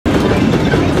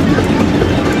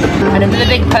And another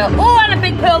big pearl. Oh, and a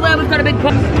big pearl there. We've got a big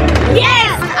pearl.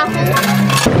 Yes!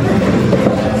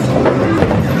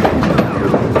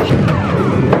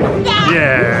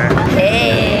 Yeah.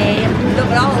 Hey, look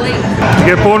at all these. You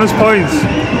get bonus points.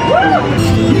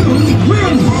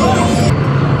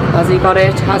 Has he got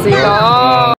it? Has he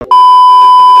got it?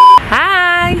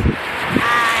 Hi!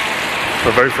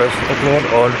 Our very first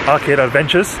upload on Arcade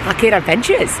Adventures. Arcade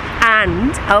Adventures.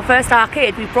 And our first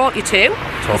arcade we brought you to.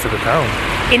 Top of the town.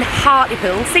 In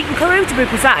Hartlepool, Seaton Carew to be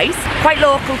precise. Quite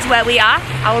local to where we are.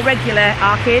 Our regular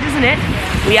arcade, isn't it?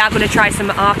 We are going to try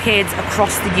some arcades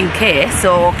across the UK,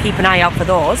 so keep an eye out for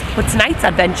those. But tonight's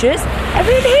adventures,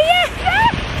 everyone here?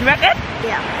 Yeah. Do you reckon?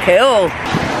 Yeah. Cool.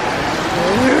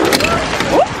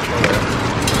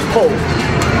 Cool.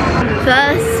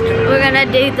 First, we're gonna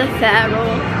do the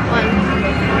Pharaoh one.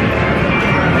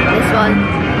 This one.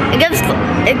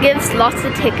 It gives lots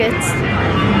of tickets.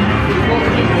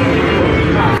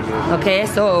 Okay,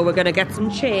 so we're gonna get some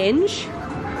change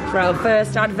for our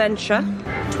first adventure.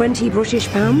 20 British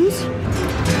pounds.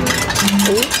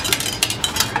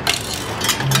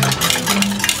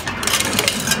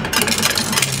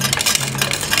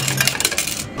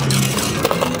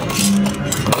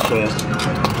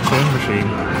 Phone machine.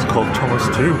 It's called Thomas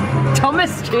 2.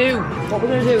 Thomas 2. What we're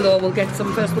gonna do though, we'll get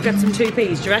some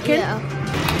 2p's, do you reckon? Yeah.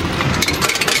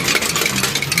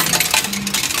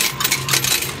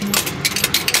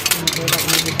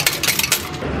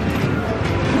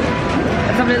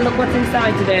 Let's have a little look what's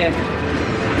inside today.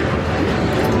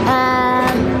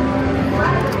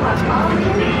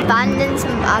 Band and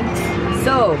some bags.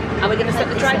 So, are we gonna set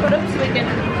the tripod up so we can...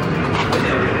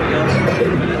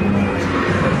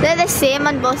 They're the same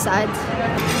on both sides.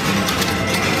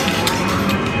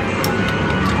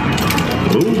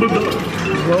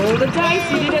 Roll the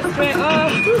dice, you did it straight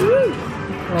off.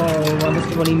 Oh, I must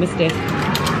have only missed it.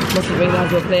 Mustn't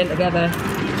realise we were playing together.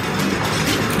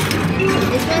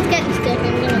 This one's getting stuck,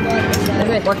 I'm gonna go on this one.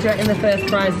 Wait, what do you reckon the first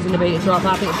prize is going to be? It's not,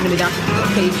 I think it's going to be that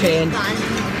keychain.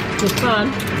 It's fun.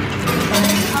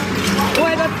 Oh,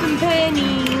 I got some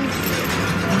pennies.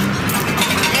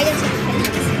 I got some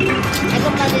pennies. I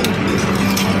got more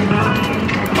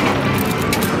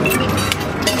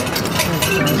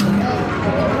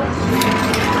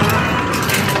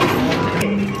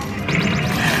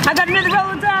I got another roll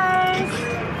of dice.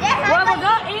 Yeah, Well, I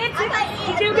got 8.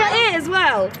 Did you get 8 as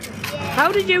well? Yeah.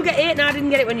 How did you get 8 and I didn't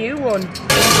get it when you won?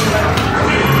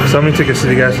 So how many tickets did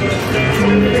you get?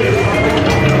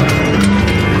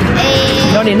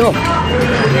 Not enough.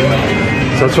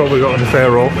 So that's what we got on the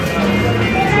fair roll.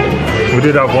 We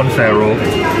did have one fair roll.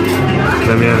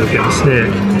 Then we ended up getting a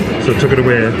snake. So I took it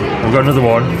away. I've got another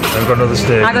one. I've got another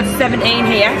snake. I got 17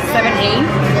 here. 17.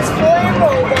 There's 4 in a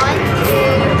row. 1, 2,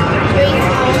 3,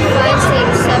 4, 5,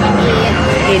 6, 7,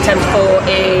 8. 8 times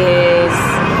 4 is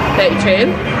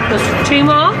 32. Plus 2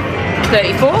 more,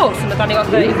 34. So I've only got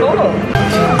 34.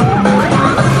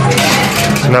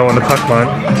 So now on the Pac-Man,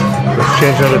 we've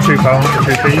changed another £2 for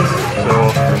 2p's. So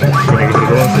we're going to give it a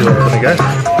go and see what we're going to get.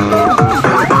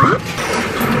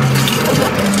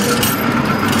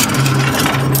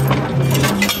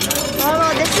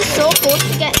 Oh, this is so close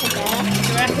to getting a bear.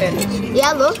 You reckon?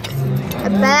 Yeah, look. A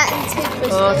bear and 2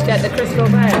 crystals. Oh, to get the crystal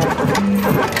bear.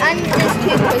 And there's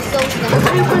 2 crystals now. 2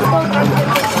 crystals and 2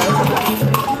 crystals.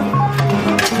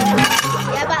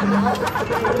 Yeah, but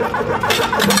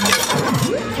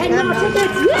 10 more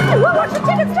tickets. Yeah, well, watch the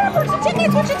tickets, Dad. Watch the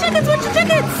tickets. Watch the tickets. Watch the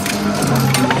tickets.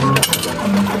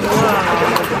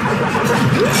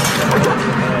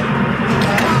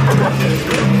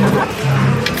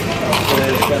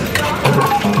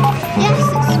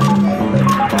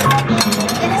 yes.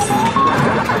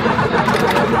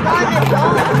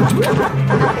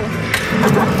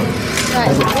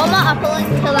 Right, one more apple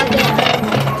until I get it.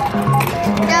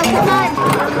 Yeah, come on.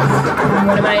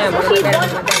 What am I at? What am I getting?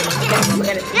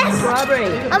 Get it. Yes. Strawberry.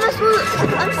 I'm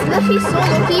lucky, so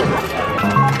lucky.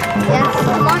 Yes,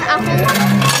 come on, apple.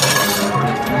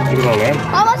 Look at all that.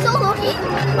 Oh, I'm so lucky.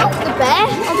 Oh, the bear.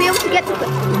 I'll be able to get the bear.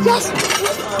 Yes.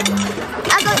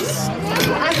 I got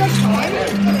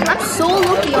 10. I'm so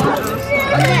lucky on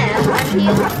there. And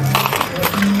here.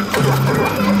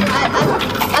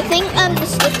 I think the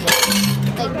stick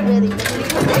is like really big.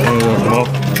 Oh, come off.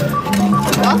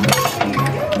 What?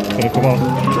 It's going to come off.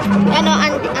 Yeah, no,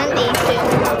 and these two.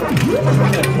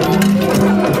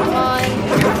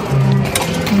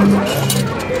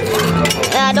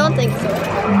 I don't think so.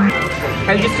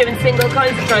 I'm just doing single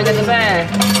coins to try and get the bear.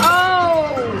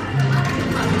 Oh!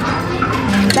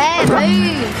 Bear,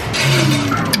 move!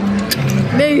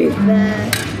 Move,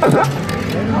 bear.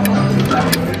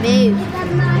 Move.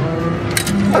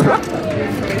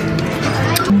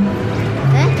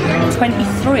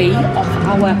 3 off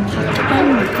our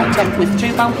content with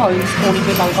 £2 coins, only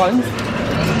 £2 coins.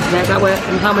 There's that work.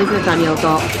 And how many's Nathaniel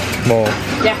got? More.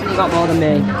 Definitely got more than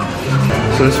me.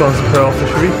 So this one's the pearl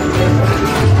fishery.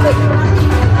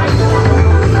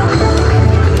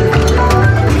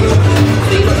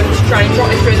 So you're looking to try and drop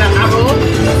it through that arrow.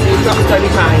 So you drop it every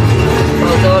time.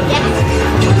 Well done.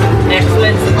 Yes.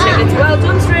 Excellent. Some tickets. Well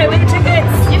done, straight away tickets.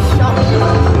 Just stop.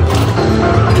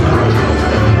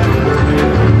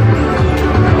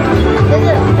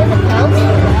 There's a pearl.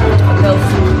 Pills.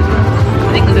 I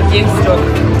think there's a few stuck.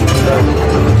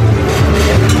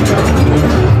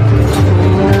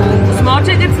 Some more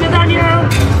tickets, Nathaniel.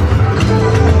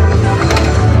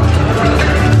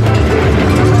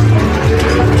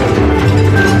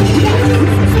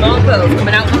 Small pills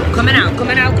coming out, coming out,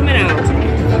 coming out, coming out.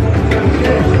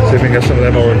 See if we can get some of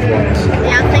them orange ones.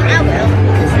 Yeah, I think I will.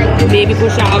 Maybe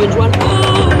push that orange one.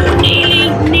 Oh, nearly,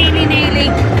 nearly, nearly.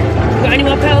 Got any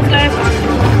more pills left?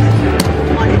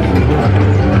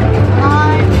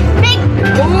 Big.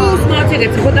 Oh, small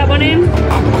tickets. Put that one in.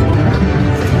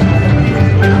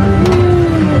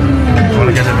 Want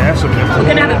to get in there? We're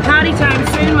going to have a party time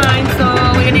soon, mine, so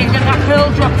we're going to get that pearl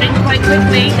dropped in quite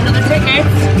quickly. Another ticket.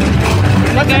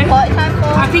 Okay. Party time for?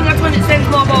 I think that's when it sends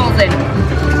more balls in.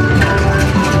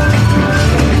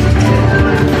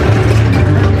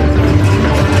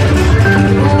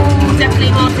 Oh,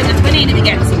 definitely more tickets. We need to be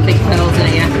getting some big pearls in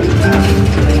here.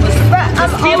 We're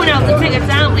spewing out the tickets,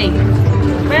 aren't we?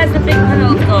 Where's the big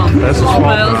pearls gone? There's the small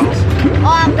pearls.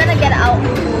 Oh, I'm gonna get it out.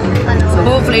 So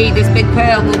hopefully this big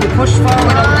pearl will be pushed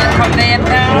forward on the conveyor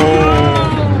belt. Oh,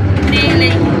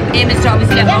 nearly. Aim is to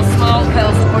obviously get more small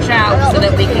pearls to push out so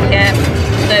that we can get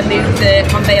move the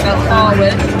conveyor belt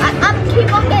forward. I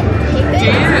keep on getting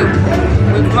tickets.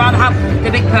 We'd rather have the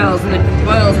big pearls than the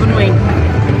pearls, wouldn't we?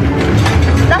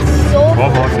 That's so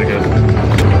One more ticket.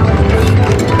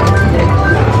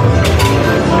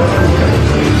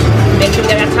 Make sure we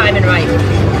get our timing right.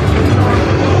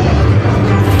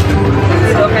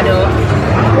 Look, I know.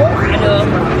 I know.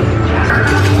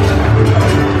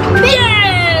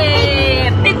 Yay!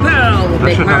 Big pearl! I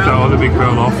Big should have that pearl. other big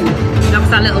pearl off. Knocks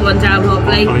that little one down,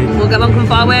 hopefully. We'll get one come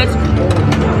forward.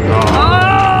 Oh,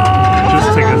 Oh!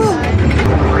 just tickets.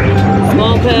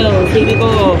 Small pearls, here we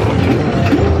go.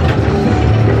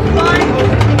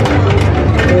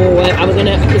 Oh, are we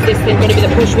gonna, is this thing gonna be the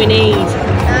push we need?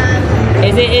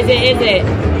 Is it?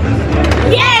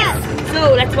 Yes!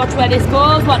 So let's watch where this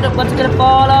goes. What's it gonna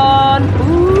fall on?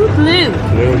 Ooh, blue.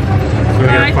 Blue.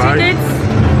 5 tickets.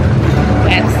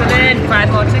 Excellent.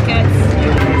 5 more tickets.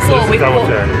 So we put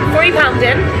 £3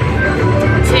 in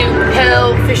to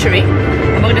Pearl Fishery.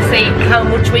 I'm going to see how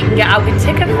much we can get out in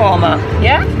ticket format.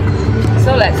 Yeah?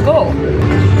 So let's go.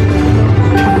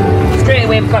 Straight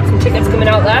away we've got some tickets coming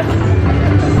out there.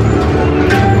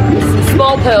 Some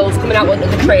small pearls coming out onto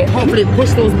the tray. Hopefully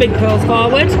push those big pearls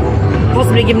forward.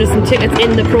 Possibly giving us some tickets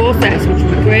in the process, which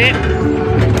would be great.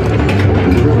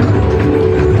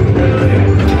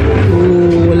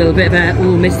 Ooh, a little bit of a,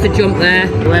 missed the jump there.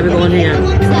 Where are we going here?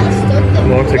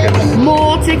 More tickets.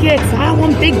 More tickets! I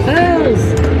want big pearls!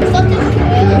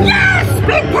 Yes!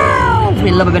 Big pearls!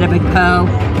 We love a bit of big pearl.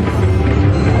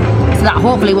 So that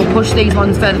hopefully will push these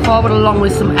ones further forward along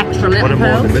with some extra little Put them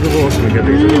more in pearls. the middle so we get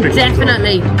these big ones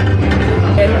Definitely.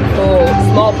 Oh,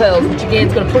 small pearls, which again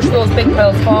is going to push those big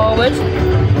pearls forward.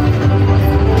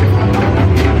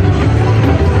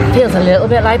 Feels a little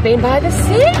bit like being by the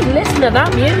sea. Listen to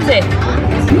that music.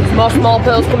 More small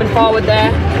pearls coming forward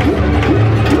there.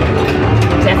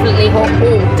 Definitely hope,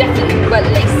 definitely, well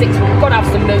at least 6. We've got to have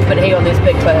some movement here on this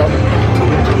big pearl.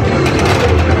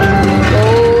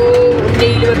 Oh,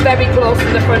 nearly, we're very close to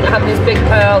the front to have this big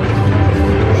pearl.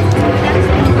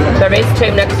 There is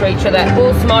 2 next to each other.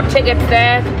 Oh, some more tickets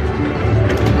there.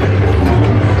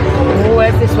 Oh,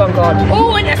 where's this one gone?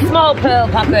 Oh, in a small pearl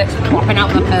pocket. Popping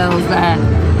out the pearls there.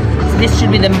 So this should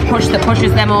be the push that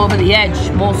pushes them over the edge,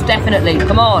 most definitely.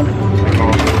 Come on.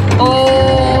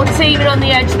 Oh, teaming on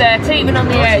the edge there, teaming on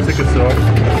the edge. Tickets off.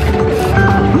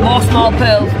 More small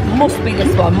pearls. Must be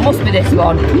this one, must be this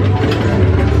one.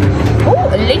 Oh,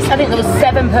 at least I think there was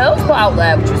 7 pearls put out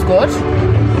there, which was good.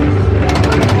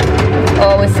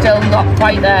 Oh, we're still not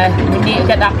quite there. We need to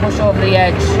get that push over the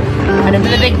edge. And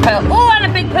another big pearl. Oh, and a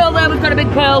big pearl there. We've got a big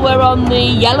pearl. We're on the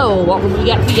yellow. What would we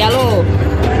get for yellow?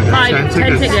 10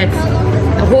 tickets.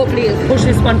 And hopefully it'll push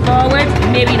this one forward.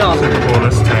 Maybe not.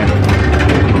 Bonus 10.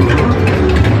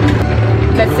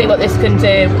 Let's see what this can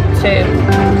do to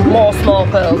more small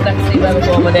pearls. Let's see where we're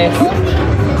going with this.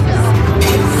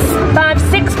 5,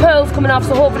 6 pearls coming off,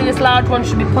 so hopefully this large one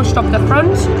should be pushed up the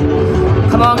front.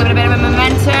 Come on, give it a bit of a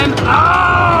momentum.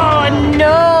 Oh,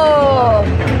 no!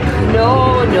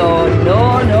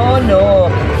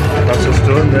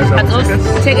 There's our That's us.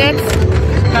 tickets. Tickets.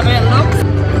 Have a little look.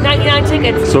 99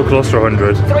 tickets. So close to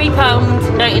 100.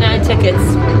 £3, 99 tickets.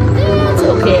 It's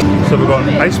okay. So we've got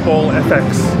Ice Ball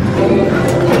FX.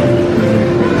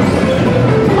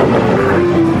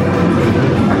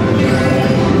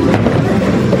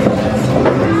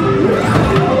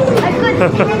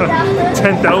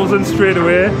 10,000 straight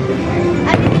away.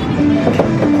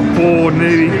 Oh,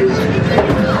 nearly.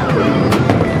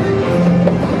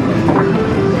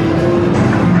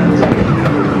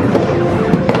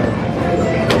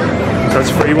 That's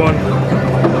a free one.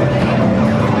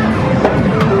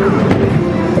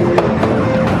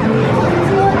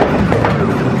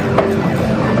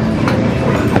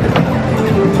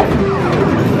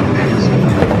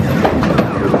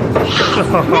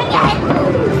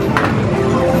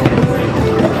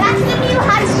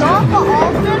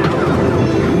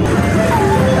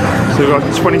 So we got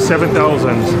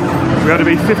 27,000. We had to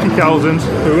be 50,000. We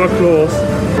got close.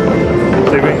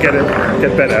 So we can get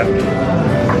better.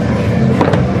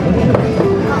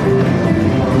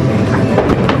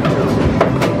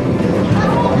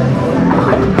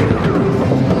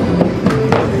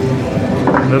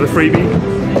 Another freebie.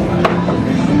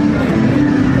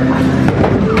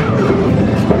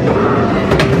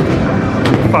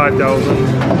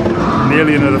 $5,000.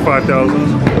 Nearly another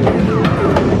 5,000.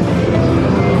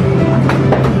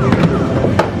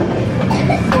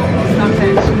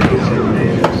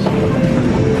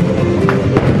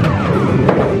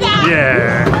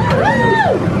 Yeah.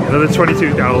 Another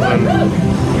 22,000.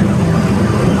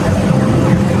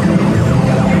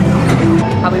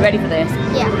 Are we ready for this?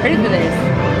 Yeah. Ready for this?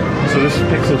 So this is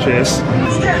Pixel Chase.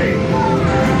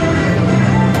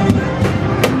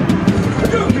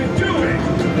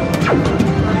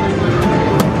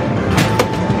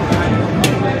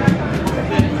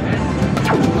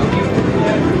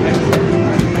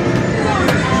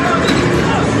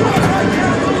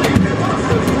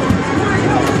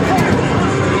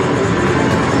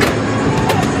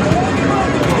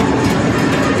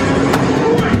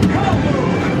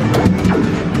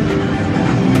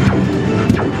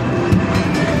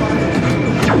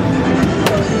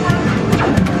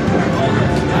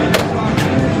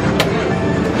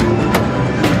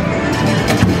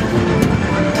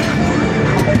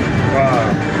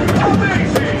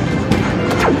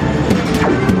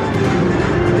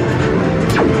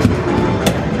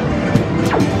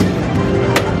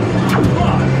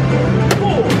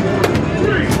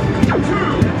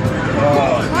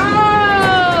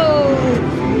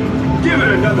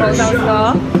 What was our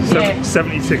score?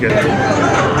 70 tickets. Red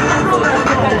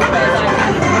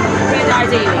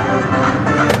ideally.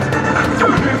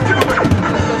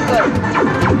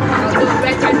 Good.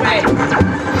 Red.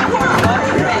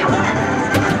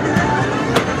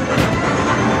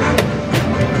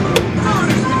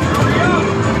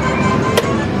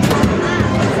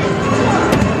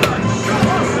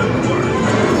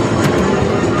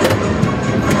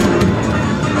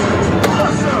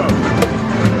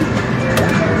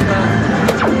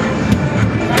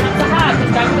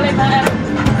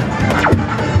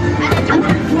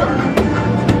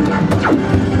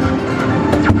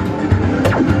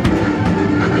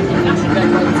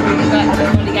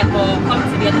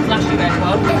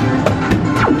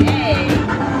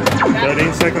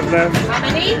 Seconds left. How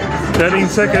many? 13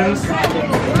 seconds. Go.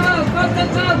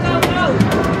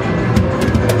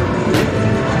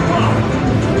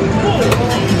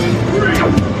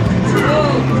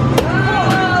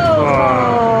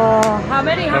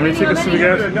 How many tickets do we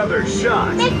get? Another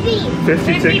shot.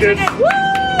 50 tickets. Woo!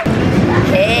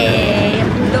 Hey,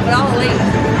 look at all these.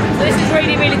 So this is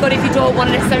really, really good if you don't want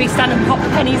to necessarily stand and pop the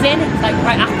pennies in. It's like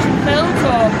quite action film,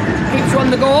 so keeps you on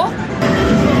the go.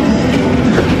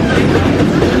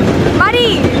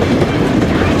 Buddy!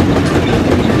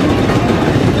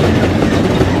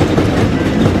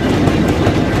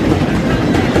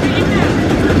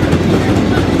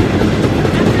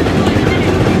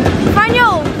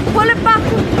 Manuel, pull it back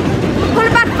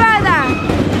further.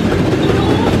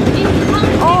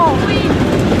 Oh.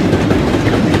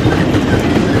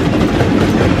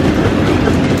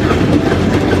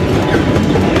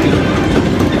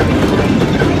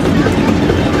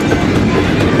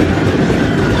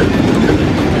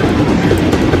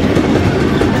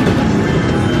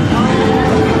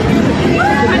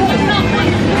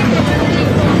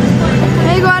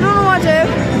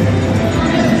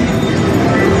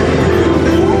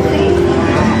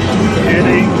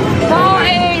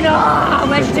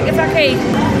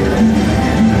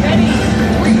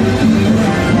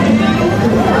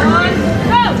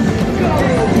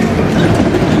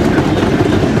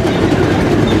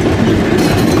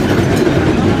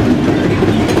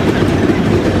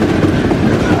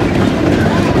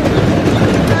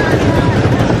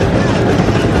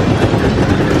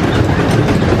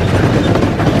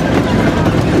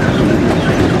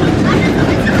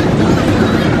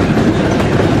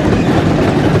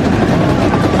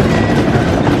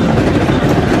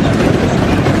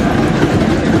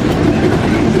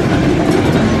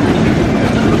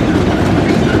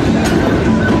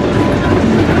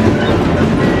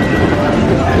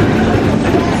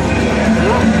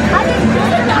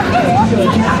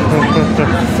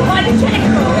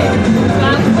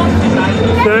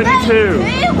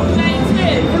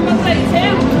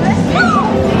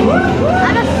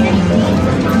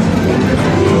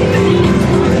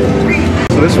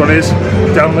 one is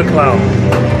Down the Clown.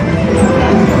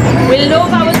 We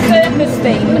love our circus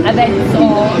theme events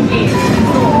or games.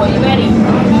 So, are you ready?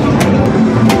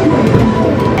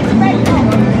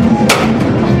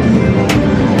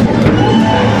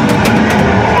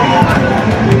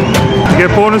 You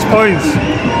get bonus points.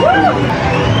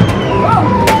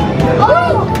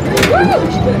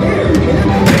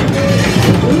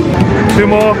 Two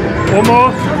more. One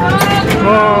more.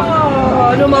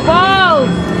 Oh, no more balls.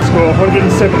 Let's go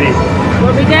 170.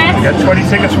 What we get? You get 20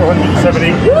 tickets for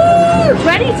 170. Woo!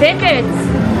 20 tickets.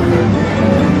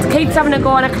 Keith's having a go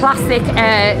on a classic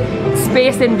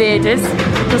Space Invaders.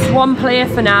 Just one player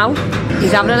for now.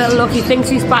 He's having a little look. He thinks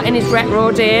he's back in his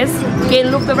retro days.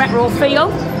 Again, love the retro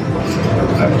feel.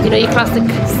 You know, your classic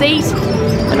seat,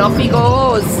 and off he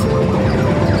goes.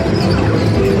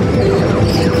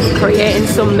 Creating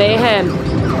some mayhem.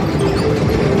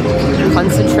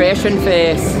 Concentration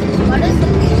face.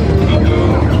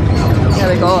 There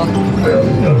we go.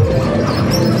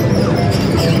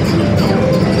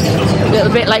 A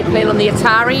little bit like playing on the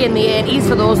Atari in the 80s,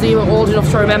 for those of you who are old enough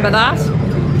to remember that.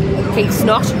 Keith's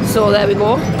not, so there we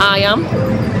go. I am.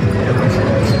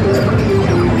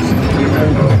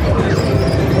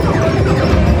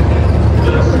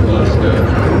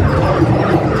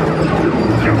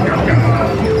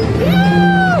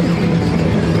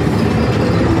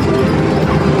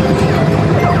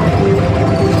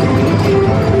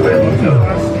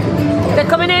 They're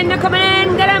coming in,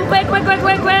 get them, quick.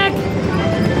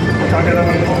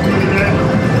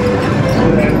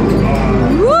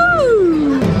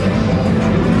 Woo!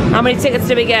 How many tickets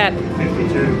did we get?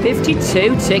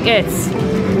 52 tickets.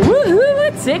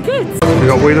 Woohoo, tickets! We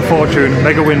got Wheel of Fortune,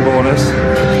 mega win bonus.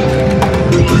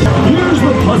 Here's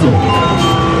the puzzle.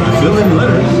 Fill in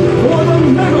letters for the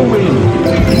mega win.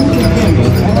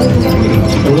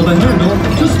 Pull the handle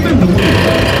to spin the wheel.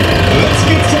 Let's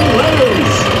get some letters.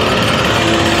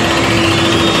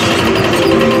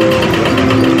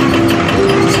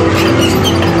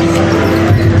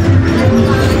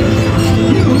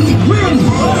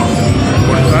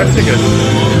 Tickets.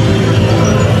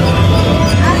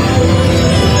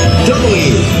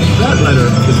 W. That letter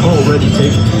is already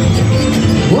taken.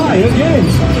 Try again.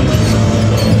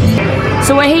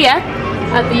 So we're here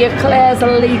at the Eclairs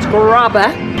Elite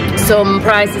Grabber. Some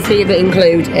prizes here that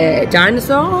include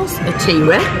dinosaurs, a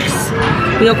T-Rex.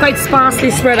 You know, quite sparsely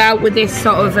spread out with this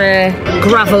sort of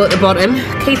gravel at the bottom.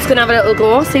 Keith's gonna have a little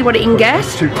go, see what he can get.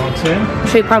 £2.10.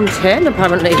 £2.10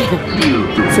 apparently.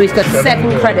 So he's got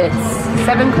 7 credits.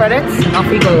 7 credits, off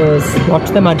he goes. Watch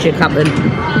the magic happen.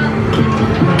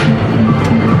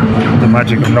 The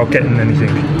magic of not getting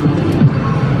anything.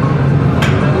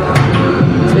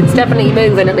 So it's definitely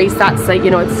moving, at least that's, you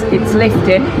know, it's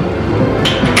lifting.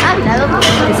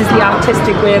 This is the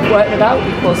artistic way of working it out.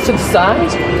 It goes to the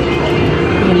side.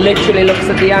 He literally looks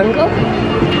at the angle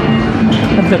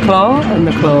of the claw and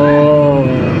the claw.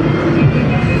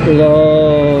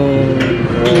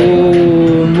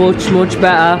 Oh, much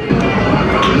better.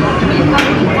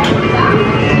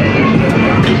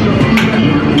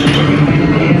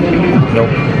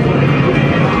 Nope.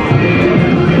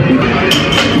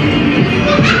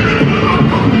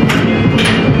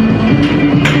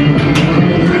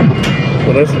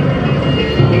 What is it?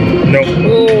 No.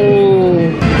 Oh.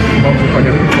 If I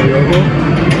get it for you,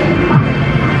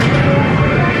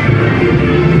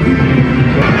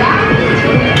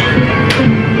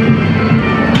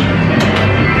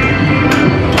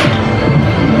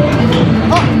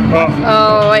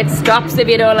 Oh, it stops if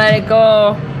you don't let it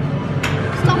go.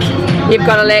 You've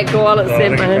got to let it go all at the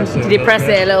same time. Did you press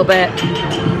it a little bit?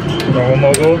 Got one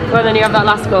more go. Well, then you have that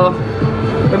last go.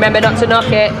 Remember not to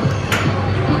knock it.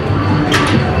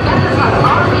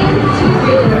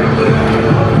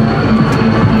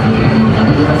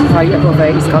 Right above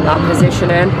it, he's got that position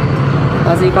in.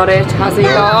 Has he got it? Has he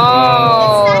got?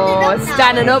 Oh, it's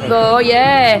standing up though,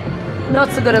 yeah.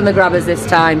 Not so good on the grabbers this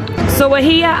time. So we're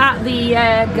here at the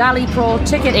Galley Pro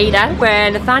ticket eater where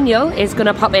Nathaniel is going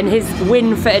to pop in his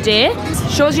win for today.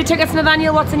 Shows your tickets,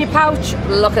 Nathaniel, what's in your pouch.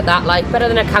 Look at that, like better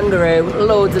than a kangaroo,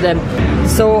 loads of them.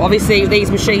 So obviously these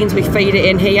machines, we feed it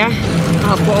in here.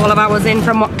 I'll put all of ours in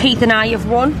from what Keith and I have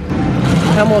won.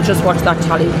 And we'll just watch that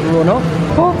tally run up.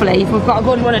 Hopefully, if we've got a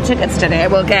good run of tickets today,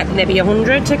 we'll get maybe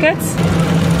 100 tickets.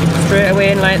 Straight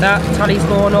away in like that, tally's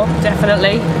going up,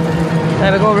 definitely.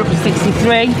 There we go, we're up to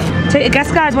 63. Take a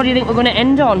guess, guys, what do you think we're going to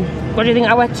end on? What do you think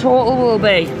our total will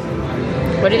be?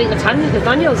 What do you think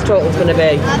Nathaniel's total is going to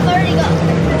be? I've already got.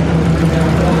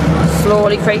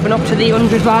 Slowly creeping up to the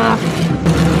 100 mark.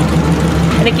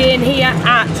 And again, here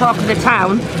at Talk of the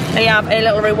Town, they have a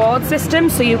little reward system,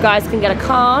 so you guys can get a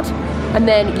card and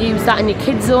then use that in your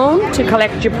kids zone to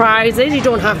collect your prizes. You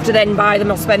don't have to then buy them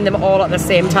or spend them all at the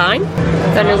same time.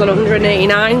 Then you've got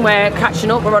 189, we're catching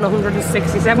up, we're on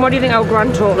 167. What do you think our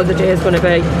grand total of the day is going to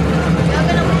be?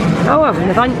 Oh, well,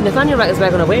 Nathaniel reckons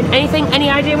we're going to win. Any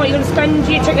idea what you're going to spend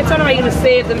your tickets on, or are you going to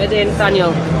save them today,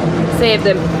 Nathaniel? Save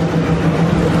them.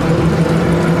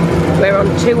 We're on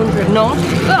 200 knots.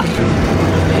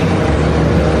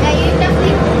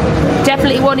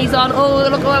 Definitely one he's on. Oh,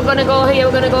 look, we're going to go here,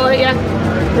 we're going to go here.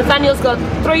 Nathaniel's got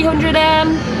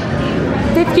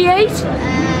 358.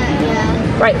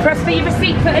 Yeah. Right, press for your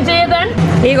receipt for today then.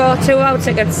 Here you go, 2 hour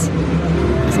tickets.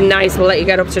 It's nice, we'll let you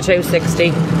get up to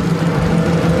 260.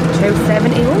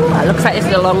 270. Oh, it looks like this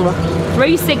is a long run.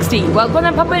 360. Well, go on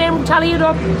then, pop it in, tally it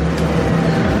up.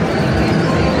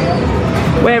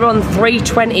 We're on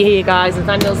 320 here, guys.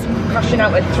 Nathaniel's crashing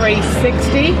out at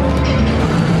 360.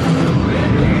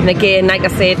 And again, like I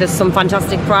said, there's some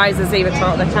fantastic prizes here at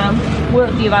Talk of the Town.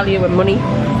 Worth your value in money.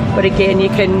 But again, you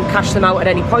can cash them out at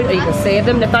any point, or you can save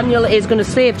them. Nathaniel is going to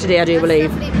save today, I do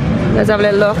believe. Let's have a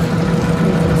little look.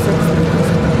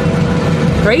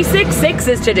 366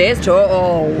 is today's total.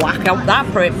 Oh, whack out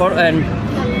that print button.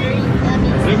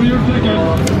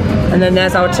 And then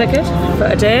there's our ticket for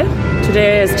today.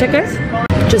 Today's ticket.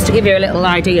 Just to give you a little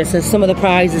idea, so some of the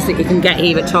prizes that you can get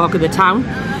here at Talk of the Town,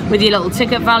 with your little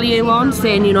ticket value on,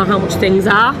 saying you know how much things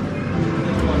are.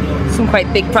 Some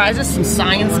quite big prizes, some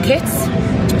science kits,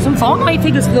 some Fortnite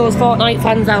figures for those Fortnite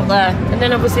fans out there. And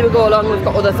then obviously we go along, we've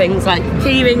got other things like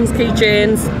key rings,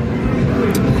 keychains,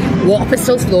 water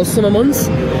pistols for those summer months,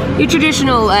 your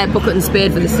traditional bucket and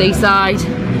spade for the seaside,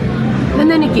 and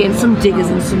then again some diggers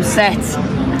and some sets.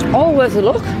 All worth a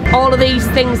look. All of these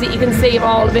things that you can see are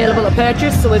all available to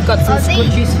purchase. So we've got some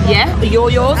scrunchies. Yeah,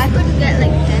 yo-yos. I could get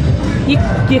like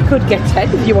 10. You could get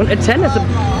 10 if you wanted 10.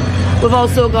 We've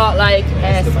also got like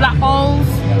splat balls,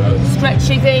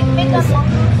 stretchy things,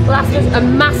 blasters, a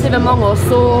massive Among Us.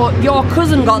 So your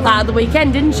cousin got that at the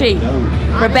weekend, didn't she?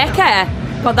 Rebecca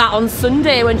got that on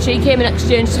Sunday when she came and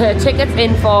exchanged her tickets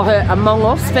in for her Among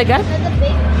Us figure.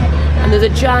 And there's a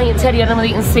giant teddy, I don't know if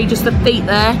you can see just the feet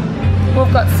there.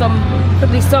 We've got some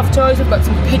lovely soft toys, we've got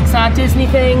some Pixar Disney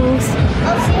things.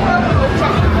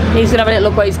 He's going to have a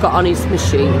little look what he's got on his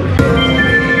machine.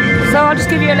 So I'll just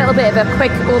give you a little bit of a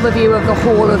quick overview of the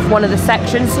whole of one of the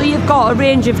sections. So you've got a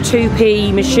range of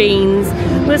 2p machines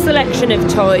with a selection of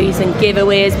toys and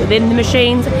giveaways within the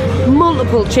machines,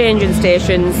 multiple changing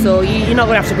stations, so you're not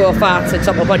going to have to go far to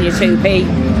top up on your 2p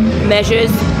measures.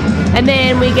 And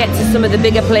then we get to some of the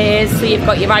bigger players, so you've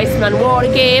got your Iceman Water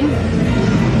game,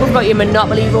 we've got your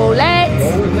Monopoly Roulette,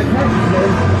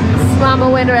 Slammer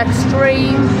Winner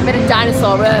Extreme, a bit of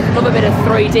Dinosaur Earth, love a bit of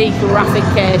 3D graphic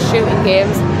shooting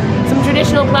games, some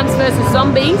traditional Plants vs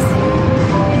Zombies,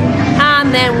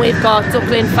 and then we've got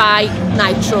Duckling Fight,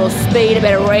 Nitro Speed, a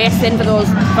bit of racing for those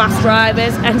fast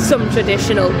drivers, and some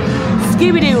traditional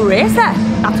Scooby-Doo Racer.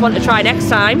 That's one to try next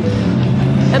time.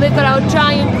 And we've got our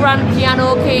giant grand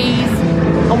piano keys.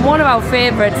 And one of our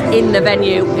favourites in the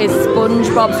venue is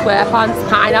SpongeBob SquarePants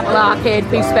Pineapple Arcade.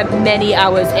 We've spent many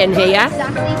hours in here.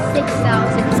 Exactly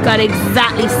 6,000. It's got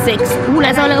exactly 6. Ooh,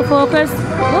 there's our little focus.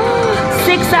 Oh,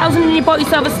 6,000 and you bought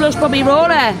yourself a slush puppy roller.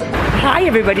 Hi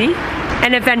everybody.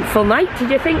 An eventful night,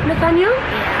 did you think, Nathaniel?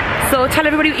 Yeah. So tell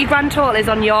everybody what your grand total is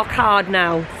on your card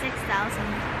now. 6,000.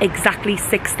 Exactly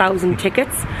 6,000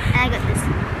 tickets. And I got this.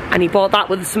 And he bought that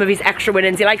with some of his extra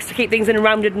winnings. He likes to keep things in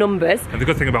rounded numbers. And the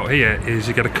good thing about here is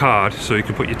you get a card, so you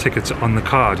can put your tickets on the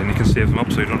card and you can save them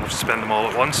up so you don't have to spend them all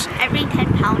at once. Every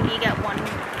 £10 you get one.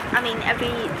 I mean, every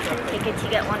 10 tickets you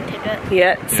get one ticket.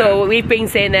 Yeah, so we've been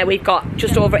saying there we've got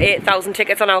just over 8,000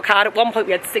 tickets on our card. At one point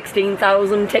we had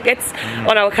 16,000 tickets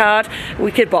on our card.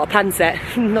 We could have bought a pan set,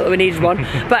 not that we needed one.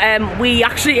 But we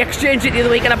actually exchanged it the other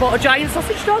week and I bought a giant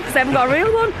sausage dog because I haven't got a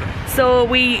real one. So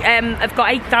we have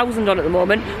got 8,000 on at the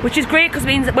moment, which is great because it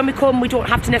means that when we come we don't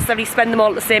have to necessarily spend them all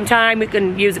at the same time. We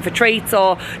can use it for treats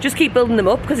or just keep building them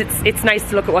up because it's nice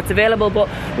to look at what's available. But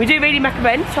we do really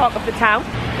recommend Talk of the Town.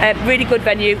 Really good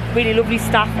venue, really lovely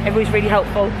staff, everybody's really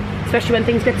helpful, especially when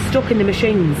things get stuck in the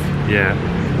machines. Yeah.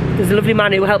 There's a lovely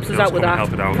man who helps us out with that.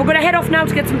 We're going to head off now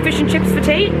to get some fish and chips for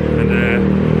tea.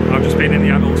 And I've just been in the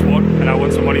adults one and I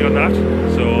won some money on that,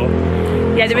 so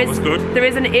yeah, there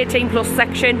is an 18+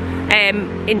 section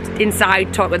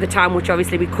inside Talk of the Town, which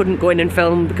obviously we couldn't go in and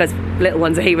film because little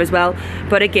ones are here as well.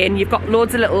 But again, you've got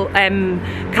loads of little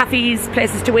cafes,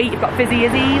 places to eat. You've got Fizzy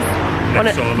Izzy's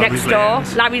next door,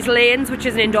 Larry's Lanes, which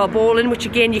is an indoor bowling, which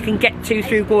again you can get to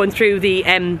through going through the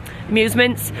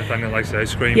amusements. Nathaniel likes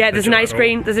ice cream. Yeah, there's an ice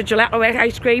cream, there's a gelato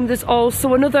ice cream, there's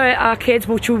also another arcade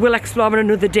which we will explore on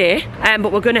another day.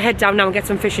 But we're going to head down now and get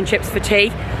some fish and chips for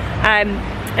tea.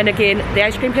 And again, the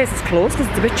ice cream place is closed because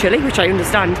it's a bit chilly, which I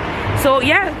understand. So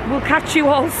yeah, we'll catch you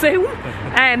all soon,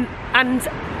 and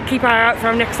keep our eye out for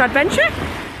our next adventure.